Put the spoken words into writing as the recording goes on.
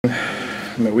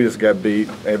I mean, we just got beat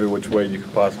every which way you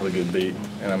could possibly get beat.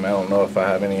 And I mean, I don't know if I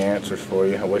have any answers for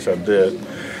you. I wish I did.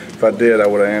 If I did, I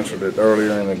would have answered it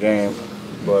earlier in the game.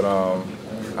 But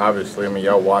obviously, I mean,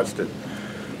 y'all watched it.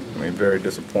 I mean, very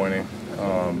disappointing.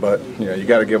 But, you know, you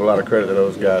got to give a lot of credit to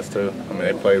those guys, too. I mean,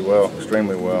 they played well,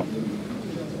 extremely well.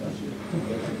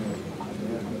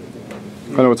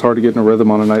 I know it's hard to get in a rhythm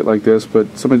on a night like this,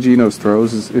 but some of Geno's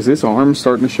throws, is his arm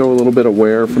starting to show a little bit of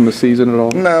wear from the season at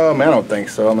all? No, I mean, I don't think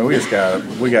so. I mean, we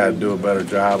got to do a better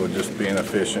job of just being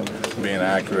efficient, being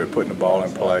accurate, putting the ball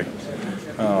in play.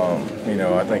 You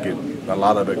know, I think a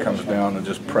lot of it comes down to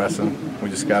just pressing. We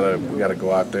gotta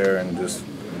go out there and just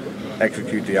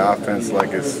execute the offense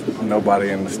like it's nobody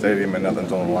in the stadium and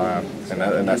nothing's on the line,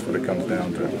 and that's what it comes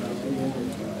down to.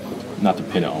 Not to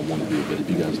pin it on one of you, but if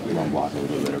you guys run block a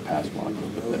little bit better, pass block a little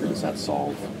bit better, does that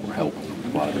solve or help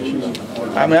a lot of issues?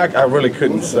 I mean, I really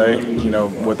couldn't say, you know,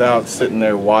 without sitting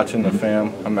there watching the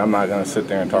film. I mean, I'm not going to sit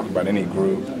there and talk about any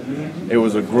group. It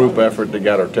was a group effort that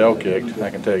got our tail kicked, I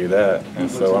can tell you that.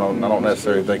 And so I don't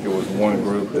necessarily think it was one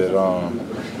group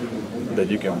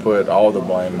that you can put all the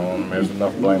blame on. There's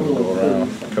enough blame to go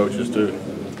around, coaches too.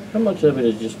 How much of it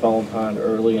is just falling behind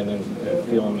early and then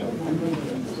feeling a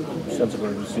sense of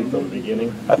urgency from the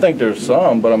beginning? I think there's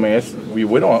some, but I mean,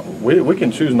 we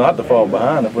can choose not to fall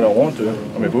behind if we don't want to. I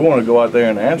mean, if we want to go out there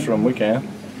and answer them, we can.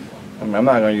 I mean, I'm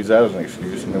not going to use that as an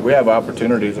excuse. I mean, we have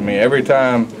opportunities. I mean, every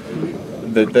time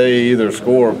that they either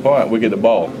score or punt, we get the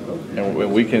ball, and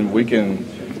we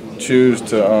can choose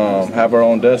to have our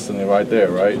own destiny right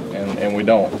there, right? And we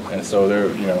don't. And so there,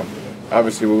 you know,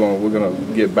 obviously we're gonna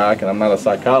get back. And I'm not a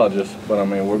psychologist, but I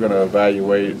mean, we're gonna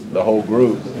evaluate the whole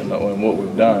group and what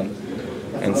we've done.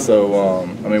 And so,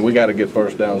 I mean, we got to get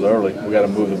first downs early. We got to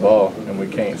move the ball, and we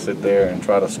can't sit there and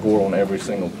try to score on every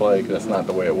single play because that's not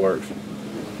the way it works.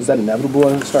 Is that inevitable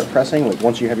to start pressing? Like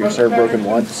once you have your serve broken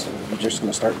once, you're just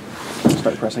going to start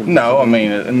pressing? No, I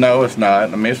mean, no, it's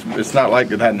not. I mean, it's not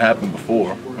like it hadn't happened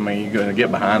before. I mean, you're going to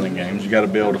get behind in games. You got to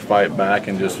be able to fight back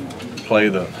and just play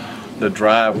the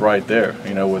drive right there.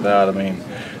 You know, without, I mean,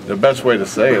 the best way to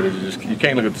say it is you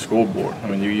can't look at the scoreboard. I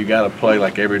mean, you got to play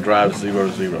like every drive is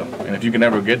 0-0. And if you can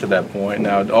ever get to that point,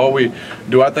 now,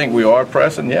 do I think we are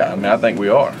pressing? Yeah, I mean, I think we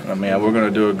are. I mean, we're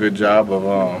going to do a good job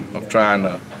of trying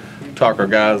to talk our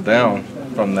guys down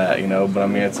from that, you know. But I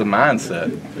mean, it's a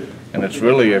mindset, and it's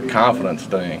really a confidence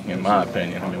thing, in my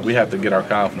opinion. I mean, we have to get our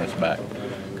confidence back.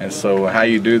 And so how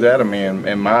you do that, I mean,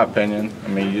 in my opinion, I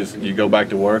mean, you go back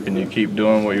to work and you keep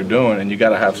doing what you're doing, and you got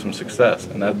to have some success,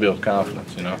 and that builds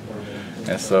confidence, you know.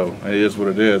 And so it is what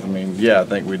it is. I mean, yeah, I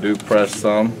think we do press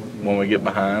some when we get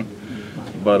behind,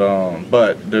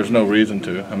 but there's no reason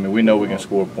to. I mean, we know we can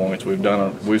score points.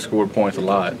 We've scored points a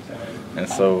lot, and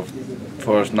so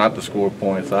for us not to score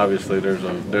points, obviously there's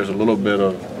a little bit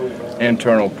of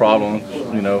internal problems,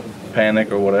 you know,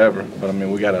 panic or whatever. But I mean,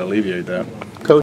 we got to alleviate that.